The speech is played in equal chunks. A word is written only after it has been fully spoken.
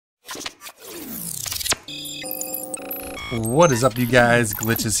What is up, you guys?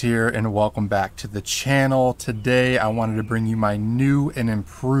 Glitchiz here, and welcome back to the channel. Today I wanted to bring you my new and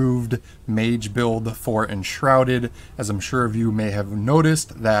improved mage build for Enshrouded. As I'm sure of you may have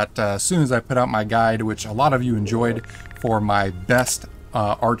noticed that as soon as I put out my guide, which a lot of you enjoyed, for my best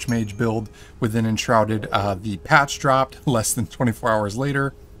archmage build within Enshrouded, the patch dropped less than 24 hours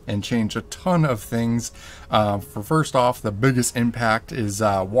later and changed a ton of things. For first off, the biggest impact is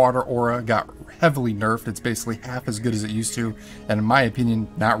water aura got heavily nerfed. It's basically half as good as it used to, and in my opinion,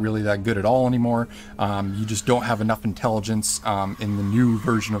 not really that good at all anymore. You just don't have enough intelligence in the new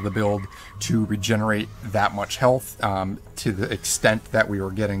version of the build to regenerate that much health to the extent that we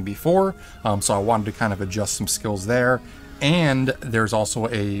were getting before. So I wanted to kind of adjust some skills there. And there's also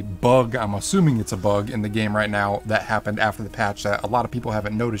a bug, I'm assuming it's a bug in the game right now, that happened after the patch that a lot of people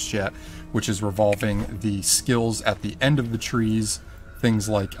haven't noticed yet, which is revolving the skills at the end of the trees. Things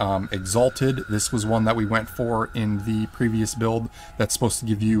like Exalted. This was one that we went for in the previous build that's supposed to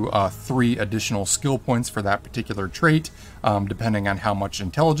give you 3 additional skill points for that particular trait, depending on how much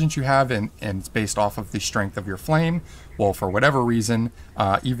intelligence you have, and it's based off of the strength of your flame. Well, for whatever reason,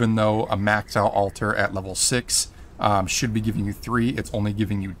 even though a maxed out altar at level 6 should be giving you 3, it's only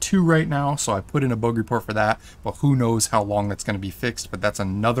giving you 2 right now, so I put in a bug report for that, but who knows how long that's going to be fixed. But that's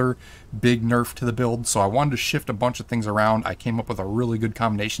another big nerf to the build, so I wanted to shift a bunch of things around. I came up with a really good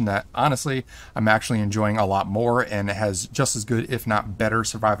combination that honestly I'm actually enjoying a lot more, and it has just as good, if not better,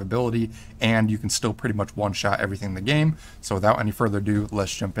 survivability, and you can still pretty much one-shot everything in the game. So without any further ado,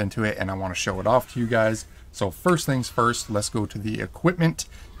 let's jump into it, and I want to show it off to you guys. So first things first, let's go to the equipment.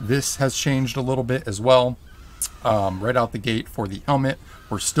 This has changed a little bit as well. Right out the gate for the helmet,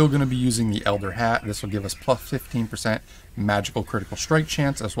 we're still going to be using the Elder Hat. This will give us plus 15% magical critical strike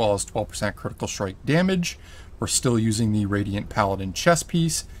chance, as well as 12% critical strike damage. We're still using the Radiant Paladin chest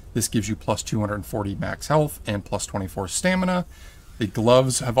piece. This gives you plus 240 max health and plus 24 stamina. The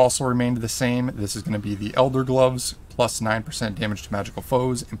gloves have also remained the same. This is going to be the Elder Gloves, plus 9% damage to magical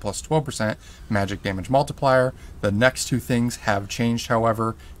foes and plus 12% magic damage multiplier. The next two things have changed,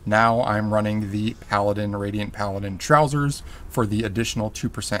 however. Now I'm running the Paladin, Radiant Paladin trousers for the additional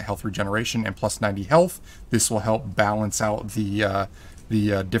 2% health regeneration and plus 90 health. This will help balance out the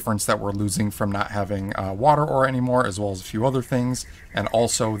difference that we're losing from not having water aura anymore, as well as a few other things. And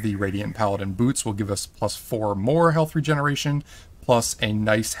also the Radiant Paladin boots will give us plus 4 more health regeneration, plus a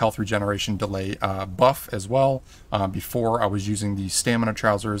nice health regeneration delay buff as well. Before I was using the stamina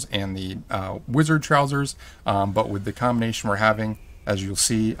trousers and the wizard trousers, but with the combination we're having, as you'll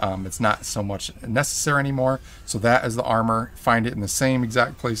see, it's not so much necessary anymore. So that is the armor. Find it in the same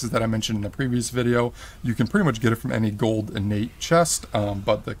exact places that I mentioned in the previous video. You can pretty much get it from any gold innate chest,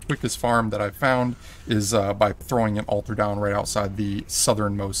 but the quickest farm that I've found is by throwing an altar down right outside the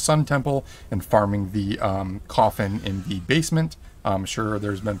southernmost sun temple and farming the coffin in the basement. I'm sure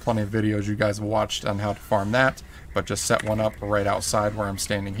there's been plenty of videos you guys have watched on how to farm that, but just set one up right outside where I'm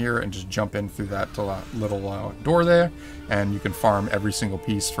standing here and just jump in through that little door there, and you can farm every single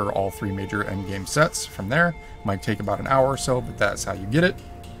piece for all 3 major endgame sets from there. Might take about an hour or so, but that's how you get it.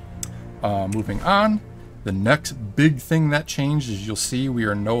 Moving on, the next big thing that changed is you'll see we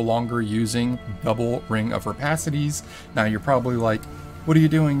are no longer using double ring of rapacities. Now you're probably like, what are you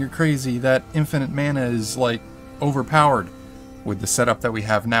doing? You're crazy. That infinite mana is like overpowered. With the setup that we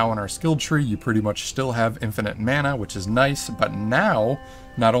have now in our skill tree, you pretty much still have infinite mana, which is nice, but now,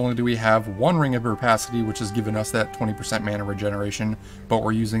 not only do we have 1 Ring of Rapacity, which has given us that 20% mana regeneration, but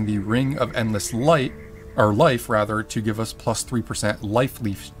we're using the Ring of Endless Light, or Life rather, to give us plus 3% Life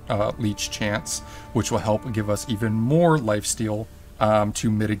Leech chance, which will help give us even more lifesteal to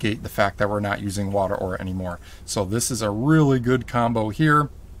mitigate the fact that we're not using Water Aura anymore. So this is a really good combo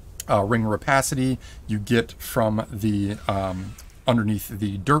here. Ring Rapacity you get from the underneath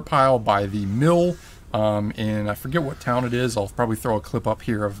the dirt pile by the mill in, I forget what town it is. I'll probably throw a clip up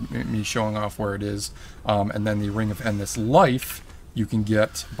here of me showing off where it is. And then the Ring of Endless Life you can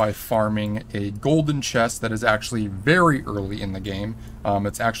get by farming a golden chest that is actually very early in the game.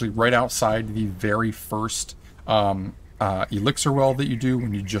 It's actually right outside the very first elixir well that you do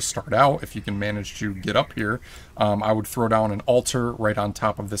when you just start out. If you can manage to get up here, I would throw down an altar right on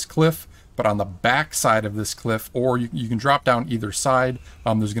top of this cliff, but on the back side of this cliff, or you can drop down either side.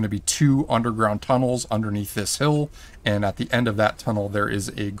 There's going to be 2 underground tunnels underneath this hill, and at the end of that tunnel there is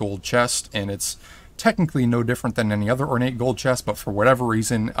a gold chest, and it's technically no different than any other ornate gold chest, but for whatever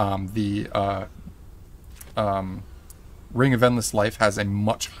reason Ring of Endless Life has a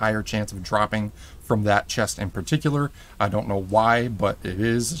much higher chance of dropping from that chest in particular. I don't know why, but it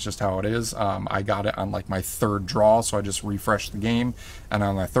is. It's just how it is. I got it on like my third draw, so I just refreshed the game, and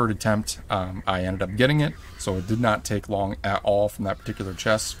on my third attempt, I ended up getting it. So it did not take long at all from that particular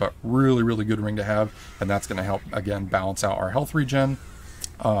chest, but really, really good ring to have, and that's going to help, again, balance out our health regen.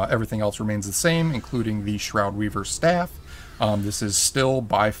 Everything else remains the same, including the Shroud Weaver staff. This is still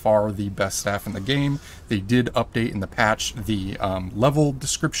by far the best staff in the game. They did update in the patch the level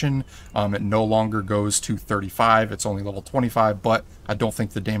description. It no longer goes to 35, it's only level 25, but I don't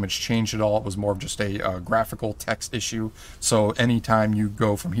think the damage changed at all. It was more of just a graphical text issue. So anytime you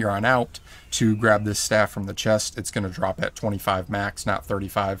go from here on out to grab this staff from the chest, it's going to drop at 25 max, not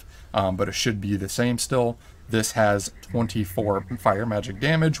 35, but it should be the same still. This has 24 fire magic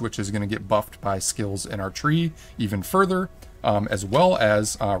damage, which is going to get buffed by skills in our tree even further, as well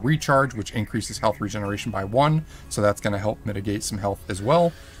as recharge, which increases health regeneration by 1. So that's going to help mitigate some health as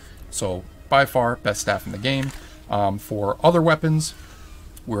well. So by far, best staff in the game. For other weapons,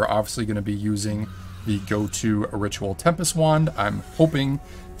 we're obviously going to be using the go-to Ritual Tempest Wand. I'm hoping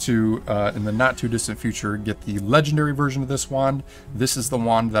to, in the not too distant future, get the legendary version of this wand. This is the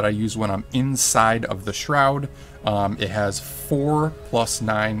wand that I use when I'm inside of the shroud. It has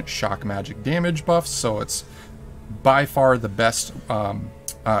 4+9 shock magic damage buffs, so it's by far the best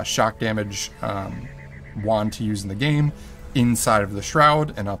shock damage wand to use in the game inside of the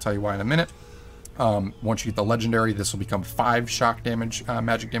shroud, and I'll tell you why in a minute. Once you get the legendary, this will become 5 shock damage,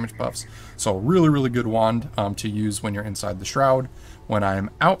 magic damage buffs. So really, really good wand to use when you're inside the shroud. When I'm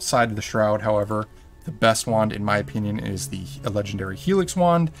outside of the shroud, however, the best wand, in my opinion, is the legendary Helix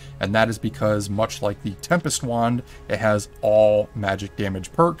wand, and that is because, much like the Tempest wand, it has all magic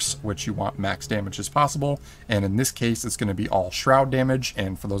damage perks, which you want max damage as possible. And in this case, it's going to be all shroud damage.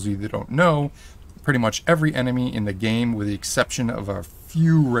 And for those of you that don't know, pretty much every enemy in the game, with the exception of a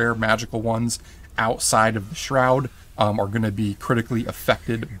few rare magical ones outside of the shroud, are going to be critically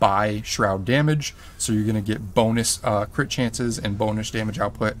affected by shroud damage. So you're going to get bonus crit chances and bonus damage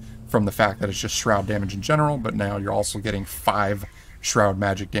output from the fact that it's just shroud damage in general, but now you're also getting 5 shroud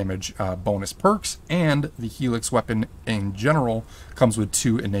magic damage bonus perks, and the Helix weapon in general comes with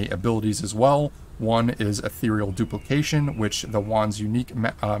 2 innate abilities as well. One is Ethereal Duplication, which the wand's unique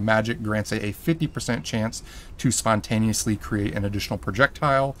magic grants a 50% chance to spontaneously create an additional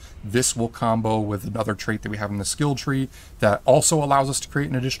projectile. This will combo with another trait that we have in the skill tree that also allows us to create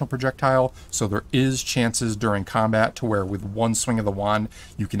an additional projectile. So there is chances during combat to where with one swing of the wand,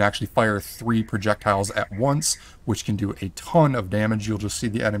 you can actually fire 3 projectiles at once, which can do a ton of damage. You'll just see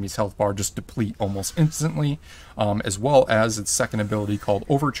the enemy's health bar just deplete almost instantly, as well as its second ability called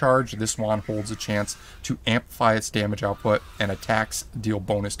Overcharge. This wand holds a chance to amplify its damage output, and attacks deal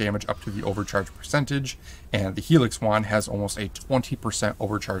bonus damage up to the overcharge percentage. And the Helix wand has almost a 20%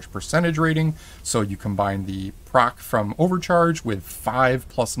 overcharge percentage rating. So you combine the proc from Overcharge with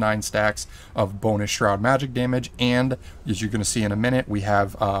 5+9 stacks of bonus shroud magic damage, and as you're going to see in a minute, we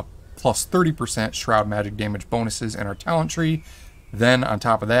have plus 30% shroud magic damage bonuses in our talent tree. Then on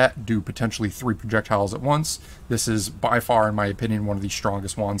top of that, do potentially 3 projectiles at once. This is by far, in my opinion, one of the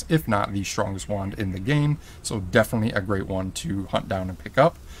strongest wands, if not the strongest wand in the game. So definitely a great one to hunt down and pick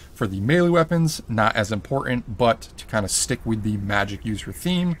up. For the melee weapons, not as important, but to kind of stick with the magic user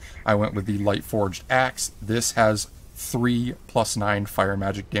theme, I went with the Light Forged Axe. This has 3+9 fire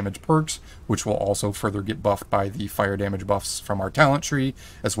magic damage perks, which will also further get buffed by the fire damage buffs from our talent tree,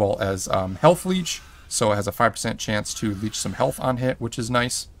 as well as health leech. So it has a 5% chance to leech some health on hit, which is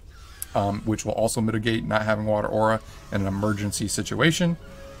nice, which will also mitigate not having water aura in an emergency situation.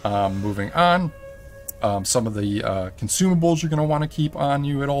 Moving on, some of the consumables you're going to want to keep on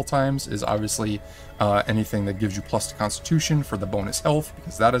you at all times is obviously anything that gives you plus to Constitution for the bonus health,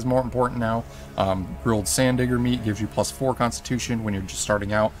 because that is more important now. Grilled sand digger meat gives you +4 Constitution when you're just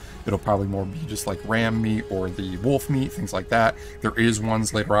starting out. It'll probably more be just like ram meat or the wolf meat, things like that. There is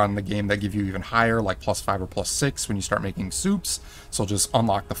ones later on in the game that give you even higher, like +5 or +6 when you start making soups. So just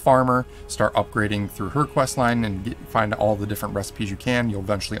unlock the farmer, start upgrading through her quest line, and find all the different recipes you can. You'll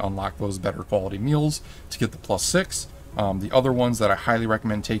eventually unlock those better quality meals to get the +6. The other ones that I highly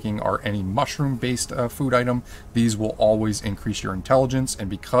recommend taking are any mushroom-based food item. These will always increase your intelligence, and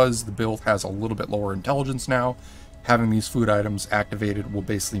because the build has a little bit lower intelligence now, having these food items activated will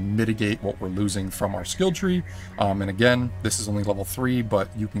basically mitigate what we're losing from our skill tree. And again, this is only level 3, but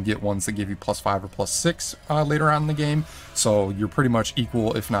you can get ones that give you +5 or +6 later on in the game. So you're pretty much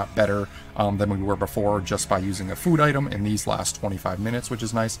equal, if not better, than we were before, just by using a food item. And these last 25 minutes, which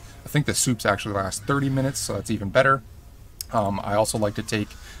is nice. I think the soups actually last 30 minutes, so that's even better. I also like to take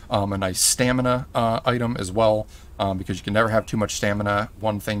a nice stamina item as well, because you can never have too much stamina.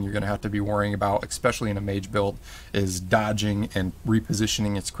 One thing you're going to have to be worrying about, especially in a mage build, is dodging and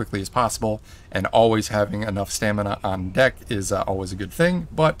repositioning as quickly as possible, and always having enough stamina on deck is always a good thing.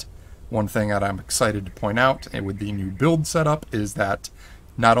 But one thing that I'm excited to point out with the new build setup is that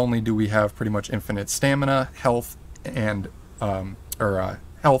not only do we have pretty much infinite stamina, health, and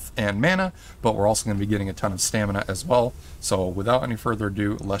health and mana, but we're also going to be getting a ton of stamina as well. So without any further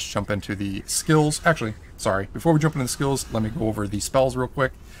ado, let's jump into the skills. Actually, sorry, before we jump into the skills, let me go over the spells real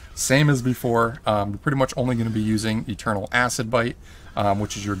quick. Same as before, we're pretty much only going to be using Eternal Acid Bite,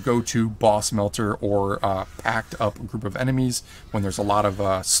 which is your go-to boss melter or packed up group of enemies when there's a lot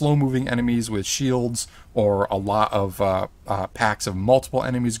of slow-moving enemies with shields, or a lot of packs of multiple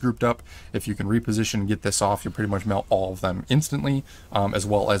enemies grouped up. If you can reposition and get this off, you'll pretty much melt all of them instantly, as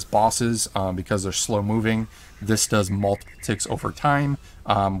well as bosses, because they're slow-moving. This does multiple ticks over time,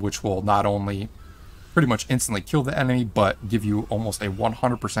 which will not only pretty much instantly kill the enemy, but give you almost a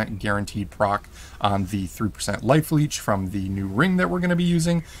 100% guaranteed proc on the 3% life leech from the new ring that we're going to be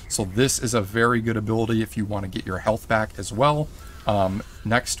using. So this is a very good ability if you want to get your health back as well.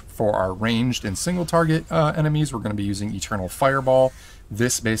 Next, for our ranged and single target enemies, we're going to be using Eternal Fireball.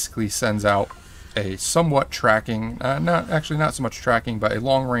 This basically sends out a somewhat tracking, not so much tracking, but a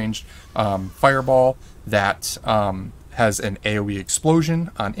long-range fireball that has an AoE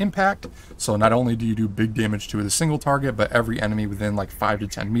explosion on impact. So not only do you do big damage to the single target, but every enemy within like 5 to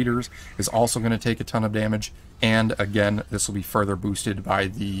 10 meters is also going to take a ton of damage. And again, this will be further boosted by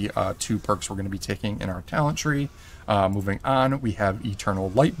the 2 perks we're going to be taking in our talent tree. Moving on, we have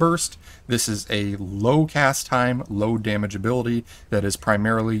Eternal Light Burst. This is a low cast time, low damage ability that is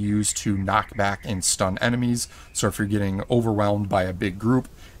primarily used to knock back and stun enemies. So if you're getting overwhelmed by a big group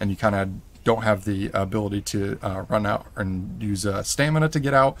and you kind of don't have the ability to run out and use stamina to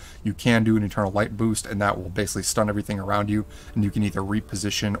get out, you can do an Eternal Light Boost, and that will basically stun everything around you, and you can either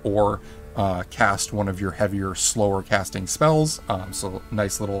reposition or cast one of your heavier, slower casting spells. So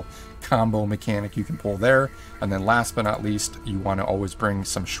nice little combo mechanic you can pull there. And then last but not least, you want to always bring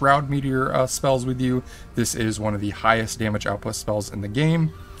some Shroud Meteor spells with you. This is one of the highest damage output spells in the game,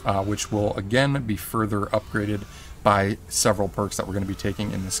 which will again be further upgraded by several perks that we're going to be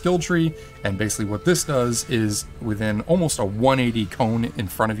taking in the skill tree. And basically what this does is, within almost a 180 cone in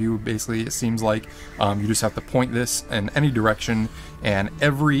front of you, basically it seems like, you just have to point this in any direction, and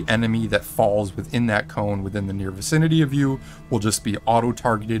every enemy that falls within that cone within the near vicinity of you will just be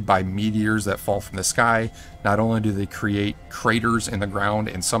auto-targeted by meteors that fall from the sky. Not only do they create craters in the ground,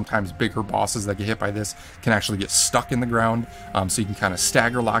 and sometimes bigger bosses that get hit by this can actually get stuck in the ground, so you can kind of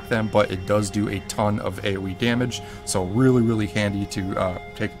stagger lock them, but it does do a ton of AoE damage. So really, really handy to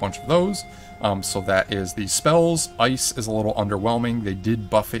take a bunch of those. So that is the spells. Ice is a little underwhelming. They did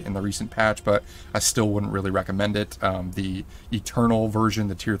buff it in the recent patch, but I still wouldn't really recommend it. The Eternal version,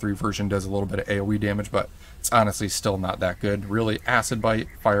 the tier 3 version, does a little bit of AoE damage, but it's honestly still not that good. Really, Acid Bite,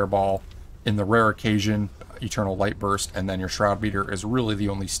 Fireball, in the rare occasion, Eternal Light Burst, and then your Shroud Meteor is really the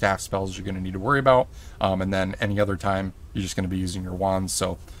only staff spells you're going to need to worry about. And then any other time, you're just going to be using your wands.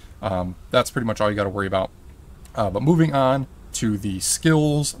 So that's pretty much all you got to worry about. But moving on to the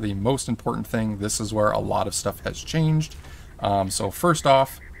skills, the most important thing, this is where a lot of stuff has changed. So first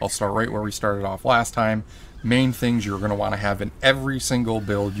off, I'll start right where we started off last time. Main things you're going to want to have in every single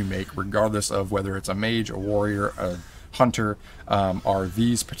build you make, regardless of whether it's a mage, a warrior, a hunter, are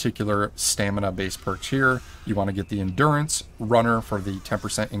these particular stamina based perks here. You want to get the endurance runner for the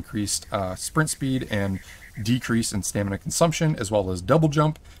 10% increased sprint speed and decrease in stamina consumption, as well as double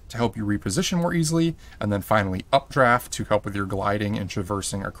jump to help you reposition more easily, and then finally updraft to help with your gliding and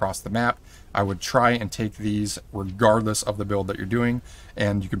traversing across the map. I would try and take these regardless of the build that you're doing,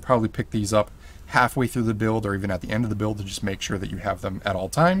 and you can probably pick these up halfway through the build or even at the end of the build to just make sure that you have them at all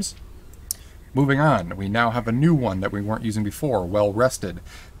times. Moving on, we now have a new one that we weren't using before, Well Rested.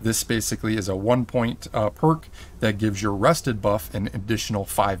 This basically is a 1-point perk that gives your rested buff an additional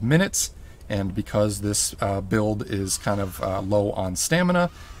 5 minutes. And because this build is kind of low on stamina,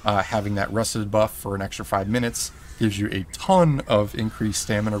 having that rested buff for an extra 5 minutes gives you a ton of increased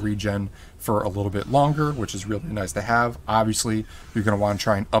stamina regen for a little bit longer, which is really nice to have. Obviously, you're going to want to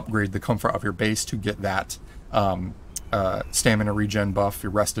try and upgrade the comfort of your base to get that stamina regen buff,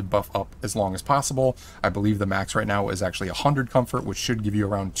 your rested buff, up as long as possible. I believe the max right now is actually 100 comfort, which should give you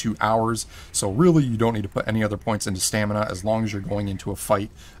around 2 hours. So really, you don't need to put any other points into stamina. As long as you're going into a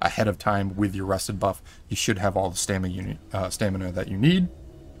fight ahead of time with your rested buff, you should have all the stamina that you need.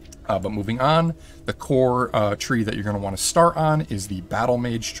 But moving on, the core tree that you're going to want to start on is the Battle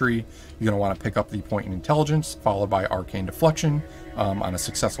Mage tree. You're going to want to pick up the Point in Intelligence, followed by Arcane Deflection. On a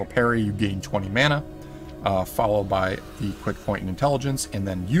successful parry, you gain 20 mana, followed by the Quick Point in Intelligence, and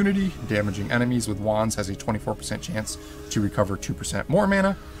then Unity. Damaging enemies with wands has a 24% chance to recover 2% more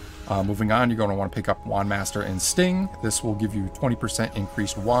mana. Moving on, you're going to want to pick up Wand Master and Sting. This will give you 20%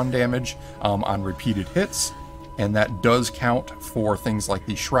 increased wand damage on repeated hits. And that does count for things like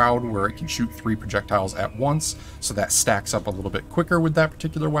the Shroud, where it can shoot 3 projectiles at once, so that stacks up a little bit quicker with that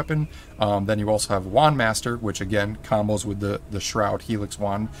particular weapon. Then you also have Wand Master, which again combos with the Shroud Helix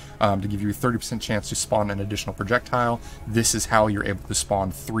Wand to give you a 30% chance to spawn an additional projectile. This is how you're able to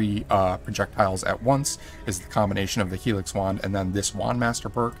spawn 3 projectiles at once, is the combination of the Helix Wand and then this Wand Master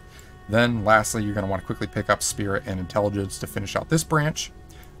perk. Then lastly, you're going to want to quickly pick up Spirit and Intelligence to finish out this branch.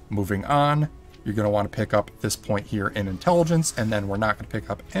 Moving on, you're going to want to pick up this point here in Intelligence, and then we're not going to pick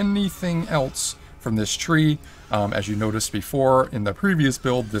up anything else from this tree. As you noticed before in the previous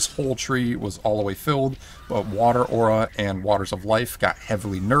build, this whole tree was all the way filled, but Water Aura and Waters of Life got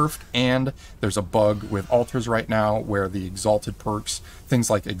heavily nerfed, and there's a bug with altars right now where the Exalted perks, things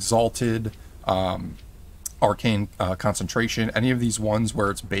like Exalted, Arcane Concentration, any of these ones where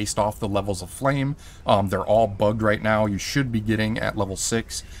it's based off the levels of flame, they're all bugged right now. You should be getting at level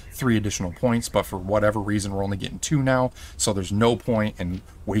 6 3 additional points, but for whatever reason we're only getting 2 now, so there's no point in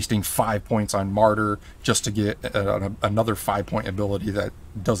wasting 5 points on Martyr just to get another 5-point ability that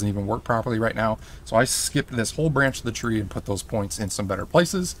doesn't even work properly right now. So I skipped this whole branch of the tree and put those points in some better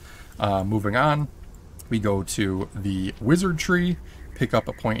places. Moving on, we go to the Wizard tree. Pick up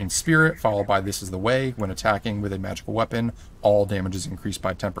a point in Spirit, followed by This is the Way. When attacking with a magical weapon, all damage is increased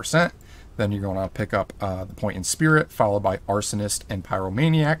by 10%. Then you're going to pick up the point in Spirit, followed by Arsonist and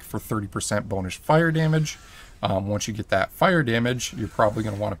Pyromaniac for 30% bonus fire damage. Once you get that fire damage, you're probably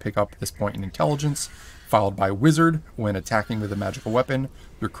going to want to pick up this point in Intelligence, followed by Wizard. When attacking with a magical weapon,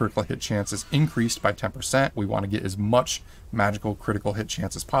 your critical hit chance is increased by 10%. We want to get as much magical critical hit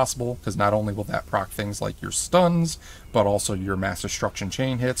chance as possible, because not only will that proc things like your stuns, but also your mass destruction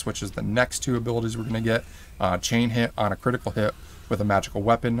chain hits, which is the next 2 abilities we're going to get. Chain hit on a critical hit with a magical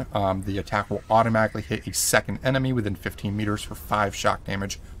weapon, the attack will automatically hit a second enemy within 15 meters for 5 shock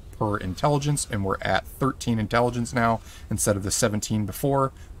damage per intelligence, and we're at 13 intelligence now instead of the 17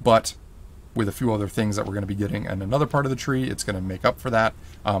 before, but with a few other things that we're going to be getting in another part of the tree, it's going to make up for that.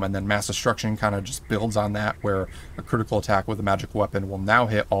 And then Mass Destruction kind of just builds on that, where a critical attack with a magic weapon will now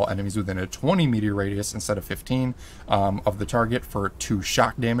hit all enemies within a 20 meter radius instead of 15 of the target for 2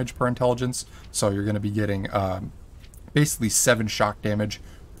 shock damage per intelligence. So you're going to be getting basically 7 shock damage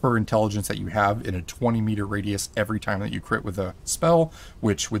per intelligence that you have in a 20 meter radius every time that you crit with a spell,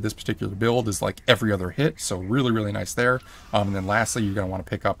 which with this particular build is like every other hit, so really, really nice there. And then lastly, you're going to want to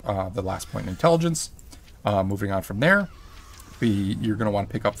pick up the last point in Intelligence. Moving on from there, you're going to want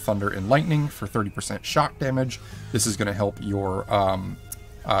to pick up Thunder and Lightning for 30% shock damage. This is going to help your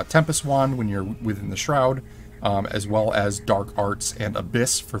Tempest Wand when you're within the Shroud, as well as Dark Arts and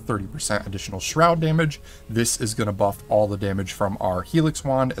Abyss for 30% additional Shroud damage. This is going to buff all the damage from our Helix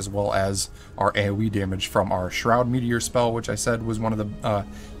Wand, as well as our AoE damage from our Shroud Meteor spell, which I said was one of the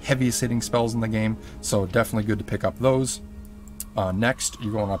heaviest hitting spells in the game, so definitely good to pick up those. Next,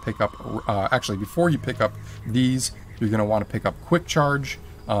 you're going to pick up, actually before you pick up these, you're going to want to pick up Quick Charge.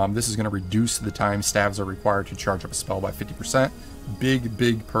 This is going to reduce the time stabs are required to charge up a spell by 50%.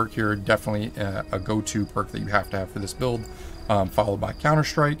 Big perk here, definitely a go-to perk that you have to have for this build, followed by Counter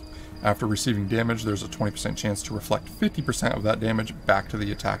Strike. After receiving damage, there's a 20% chance to reflect 50% of that damage back to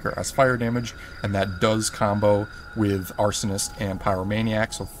the attacker as fire damage, and that does combo with Arsonist and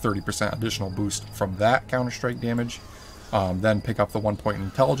Pyromaniac, so 30% additional boost from that Counter Strike damage. Then pick up the 1 point in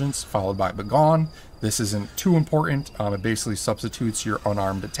Intelligence, followed by Begone. This isn't too important. It basically substitutes your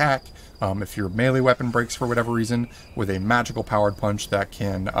unarmed attack if your melee weapon breaks for whatever reason with a magical powered punch that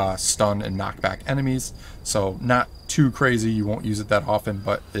can stun and knock back enemies. So not too crazy, you won't use it that often,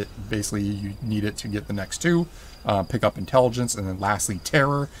 but it basically you need it to get the next 2. Pick up Intelligence, and then lastly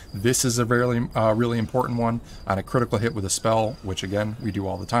Terror. This is a really important one. On a critical hit with a spell, which again we do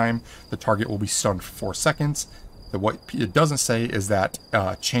all the time, the target will be stunned for 4 seconds. What it doesn't say is that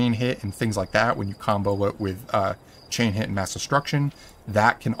chain hit and things like that, when you combo it with chain hit and mass destruction,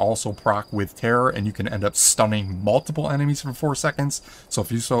 that can also proc with Terror, and you can end up stunning multiple enemies for 4 seconds. So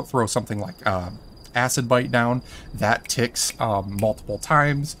if you throw something like Acid Bite down, that ticks multiple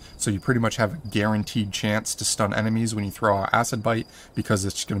times, so you pretty much have a guaranteed chance to stun enemies when you throw out Acid Bite, because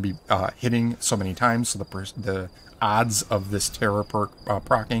it's going to be hitting so many times, so the odds of this Terror perk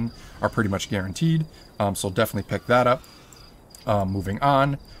proccing are pretty much guaranteed. So definitely pick that up. Moving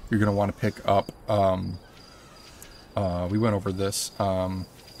on, you're going to want to pick up, we went over this,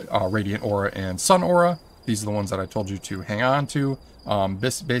 Radiant Aura and Sun Aura. These are the ones that I told you to hang on to.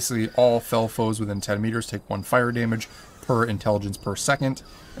 This basically all fell foes within 10 meters take 1 fire damage per intelligence per second,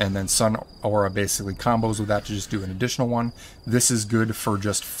 and then Sun Aura basically combos with that to just do an additional one. This is good for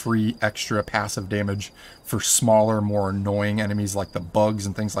just free extra passive damage for smaller, more annoying enemies like the bugs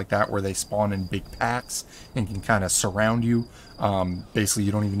and things like that, where they spawn in big packs and can kind of surround you. Basically,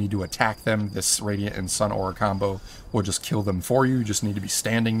 you don't even need to attack them. This Radiant and Sun Aura combo will just kill them for you. You just need to be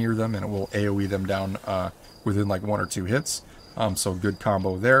standing near them, and it will AoE them down within like 1 or 2 hits. So good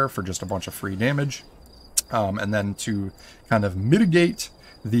combo there for just a bunch of free damage. And then to kind of mitigate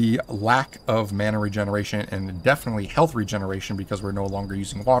the lack of mana regeneration and definitely health regeneration, because we're no longer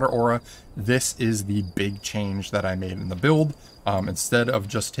using Water Aura, this is the big change that I made in the build. Instead of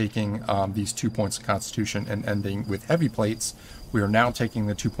just taking these 2 points in Constitution and ending with Heavy Plates, we are now taking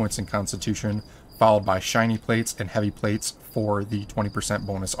the 2 points in Constitution, followed by Shiny Plates and Heavy Plates for the 20%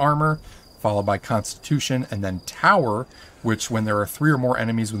 bonus armor, followed by Constitution, and then Tower, which when there are 3 or more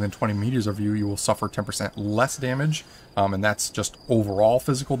enemies within 20 meters of you, you will suffer 10% less damage, and that's just overall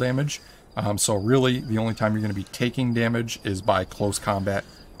physical damage. So really, the only time you're going to be taking damage is by close combat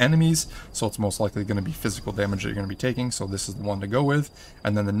enemies, so it's most likely going to be physical damage that you're going to be taking, so this is the one to go with.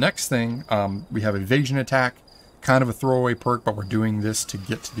 And then the next thing, we have Evasion Attack, kind of a throwaway perk, but we're doing this to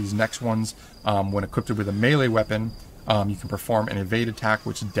get to these next ones. When equipped with a melee weapon, you can perform an evade attack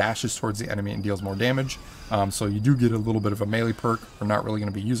which dashes towards the enemy and deals more damage. So you do get a little bit of a melee perk. We're not really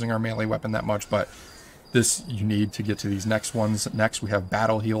going to be using our melee weapon that much, but this you need to get to these next ones. Next, we have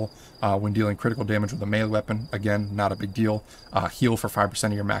Battle Heal. When dealing critical damage with a melee weapon, again, not a big deal. Heal for 5%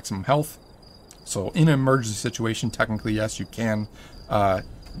 of your maximum health. So in an emergency situation, technically, yes, you can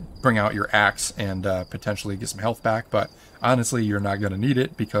bring out your axe and potentially get some health back, but honestly, you're not going to need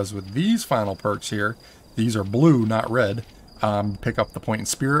it, because with these final perks here, these are blue, not red. Pick up the Point in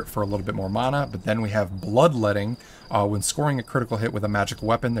Spirit for a little bit more mana, but then we have Bloodletting. When scoring a critical hit with a magical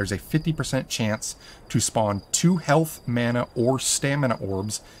weapon, there's a 50% chance to spawn 2 health, mana, or stamina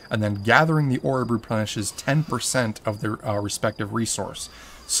orbs, and then gathering the orb replenishes 10% of their respective resource.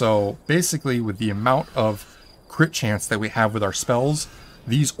 So basically, with the amount of crit chance that we have with our spells,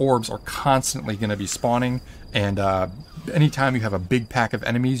 these orbs are constantly going to be spawning, and anytime you have a big pack of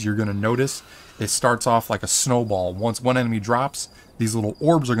enemies, you're going to notice it starts off like a snowball. Once one enemy drops, these little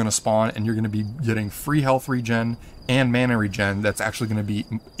orbs are going to spawn, and you're going to be getting free health regen and mana regen that's actually going to be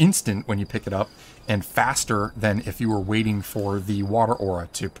instant when you pick it up, and faster than if you were waiting for the Water Aura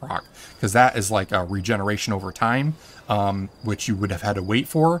to proc, because that is like a regeneration over time, which you would have had to wait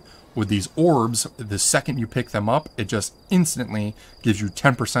for. With these orbs, the second you pick them up, it just instantly gives you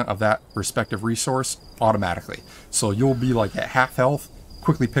 10% of that respective resource automatically. So you'll be like at half health,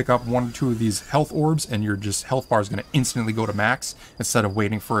 quickly pick up 1 or 2 of these health orbs, and your just health bar is going to instantly go to max instead of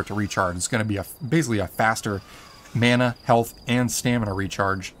waiting for it to recharge. It's going to be basically a faster mana, health, and stamina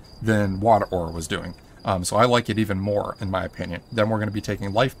recharge than Water Aura was doing. So I like it even more, in my opinion. Then we're going to be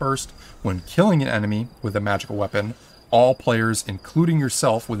taking Life Burst. When killing an enemy with a magical weapon, all players, including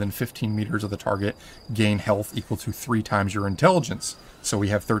yourself, within 15 meters of the target, gain health equal to 3 times your intelligence. So we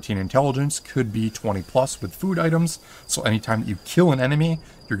have 13 intelligence, could be 20 plus with food items. So anytime that you kill an enemy,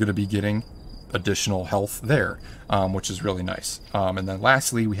 you're going to be getting additional health there, which is really nice. And then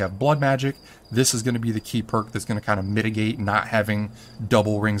lastly, we have Blood Magic. This is going to be the key perk that's going to kind of mitigate not having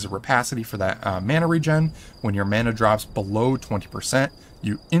double rings of rapacity for that mana regen. When your mana drops below 20%,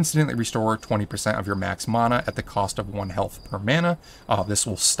 you instantly restore 20% of your max mana at the cost of 1 health per mana. This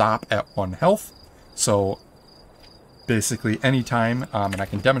will stop at 1 health. So basically anytime, and I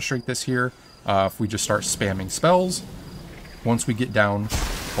can demonstrate this here, if we just start spamming spells, once we get down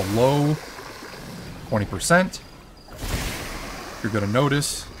below 20%, you're going to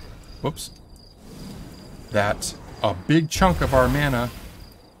notice, whoops, that a big chunk of our mana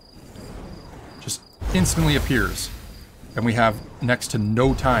just instantly appears. And we have next to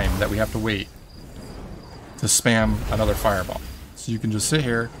no time that we have to wait to spam another fireball. So you can just sit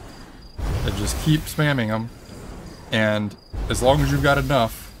here and just keep spamming them, and as long as you've got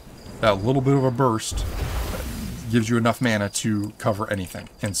enough, that little bit of a burst gives you enough mana to cover anything.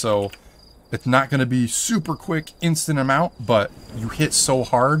 And so it's not going to be super quick, instant amount, but you hit so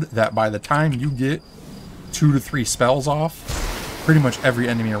hard that by the time you get 2 to 3 spells off, pretty much every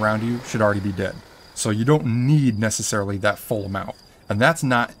enemy around you should already be dead. So you don't need necessarily that full amount. And that's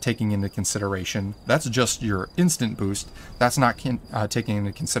not taking into consideration, that's just your instant boost. That's not taking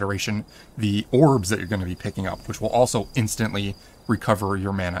into consideration the orbs that you're going to be picking up, which will also instantly recover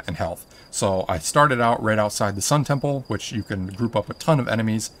your mana and health. So I started out right outside the Sun Temple, which you can group up a ton of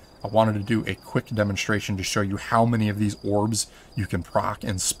enemies. I wanted to do a quick demonstration to show you how many of these orbs you can proc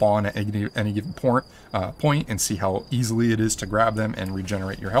and spawn at any given point and see how easily it is to grab them and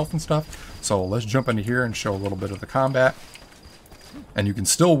regenerate your health and stuff. So let's jump into here and show a little bit of the combat. And you can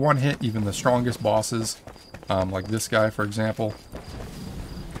still one-hit even the strongest bosses, like this guy, for example.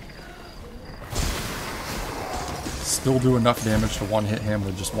 Still do enough damage to one-hit him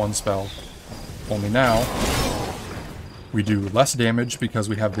with just one spell. Only now we do less damage because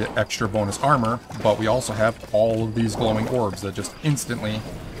we have the extra bonus armor, but we also have all of these glowing orbs that just instantly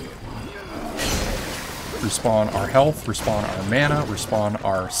respawn our health, respawn our mana, respawn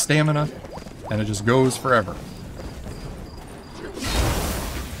our stamina, and it just goes forever.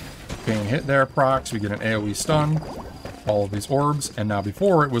 Being hit there procs, we get an AoE stun, all of these orbs, and now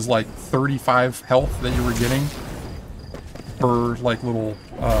before it was like 35 health that you were getting per like little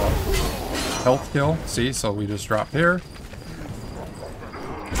health kill. See, so we just drop here.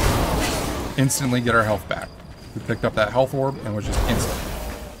 Instantly get our health back. We picked up that health orb and it was just instant.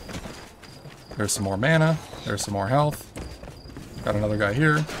 There's some more mana. There's some more health. Got another guy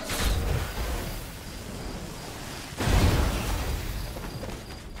here.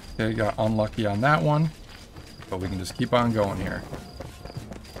 Okay, got unlucky on that one. But we can just keep on going here.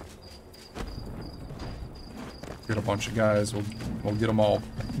 Get a bunch of guys. We'll get them all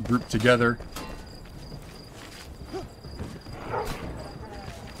grouped together.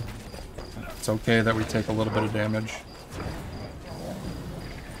 It's okay that we take a little bit of damage.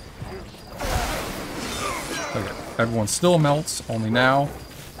 Okay, everyone still melts, only now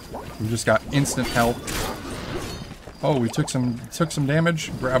we just got instant health. Oh, we took some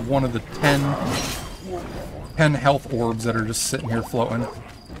damage. Grab one of the 10 health orbs that are just sitting here floating,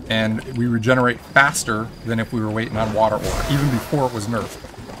 and we regenerate faster than if we were waiting on water ore, even before it was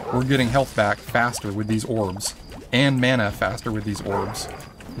nerfed. We're getting health back faster with these orbs, and mana faster with these orbs,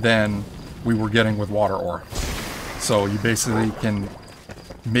 than we were getting with water ore. So you basically can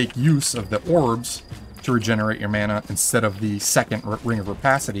make use of the orbs to regenerate your mana instead of the second ring of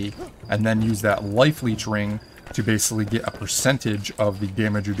rapacity, and then use that life leech ring to basically get a percentage of the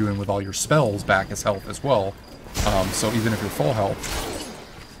damage you're doing with all your spells back as health as well. So even if you're full health,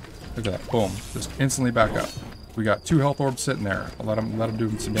 look at that, boom, just instantly back up. We got 2 health orbs sitting there. I'll let them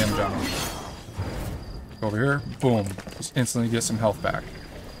do some damage on them. Over here, boom, just instantly get some health back.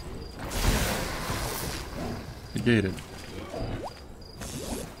 Negated.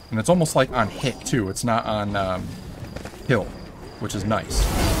 And it's almost like on hit too. It's not on kill, which is nice.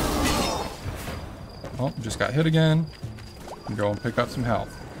 Oh, just got hit again. And go and pick up some health.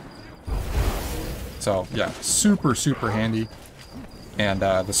 So yeah, super handy. And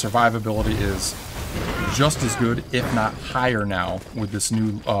the survivability is just as good, if not higher now, with this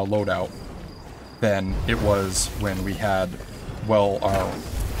new loadout than it was when we had, well, our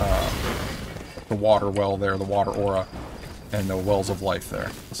the water well there, the water aura, and the wells of life there.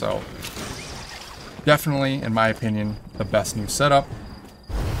 So definitely, in my opinion, the best new setup.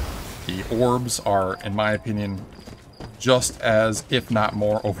 The orbs are, in my opinion, just as, if not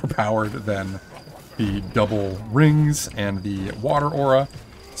more, overpowered than the double rings and the water aura.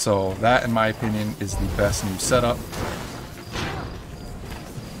 So that, in my opinion, is the best new setup.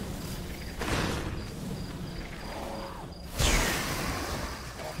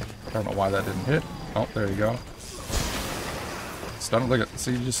 I don't know why that didn't hit. Oh, there you go. Stun. Look at,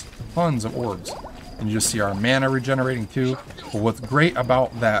 see, just tons of orbs. And you just see our mana regenerating too. But what's great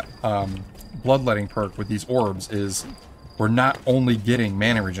about that bloodletting perk with these orbs is we're not only getting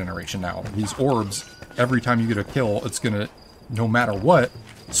mana regeneration now. These orbs, every time you get a kill, it's gonna, no matter what,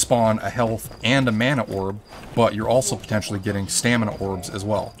 spawn a health and a mana orb, but you're also potentially getting stamina orbs as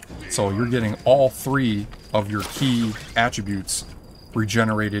well. So you're getting all 3 of your key attributes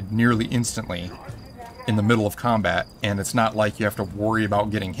regenerated nearly instantly in the middle of combat, and it's not like you have to worry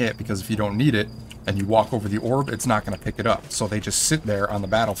about getting hit, because if you don't need it and you walk over the orb, it's not going to pick it up. So they just sit there on the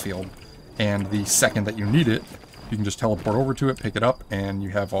battlefield, and the second that you need it, you can just teleport over to it, pick it up, and you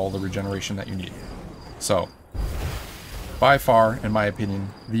have all the regeneration that you need. So by far, in my opinion,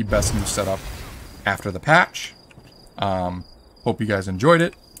 the best new setup after the patch. Hope you guys enjoyed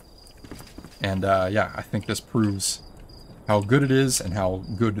it, and yeah, I think this proves how good it is and how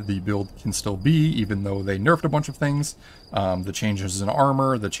good the build can still be, even though they nerfed a bunch of things. The changes in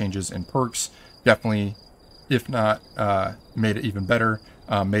armor, the changes in perks, definitely, if not made it even better,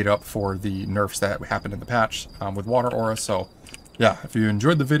 made up for the nerfs that happened in the patch with Water Aura. So yeah, if you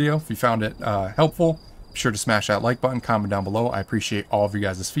enjoyed the video, if you found it helpful, be sure to smash that like button, comment down below. I appreciate all of you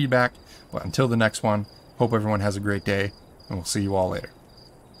guys' feedback. But until the next one, hope everyone has a great day, and we'll see you all later.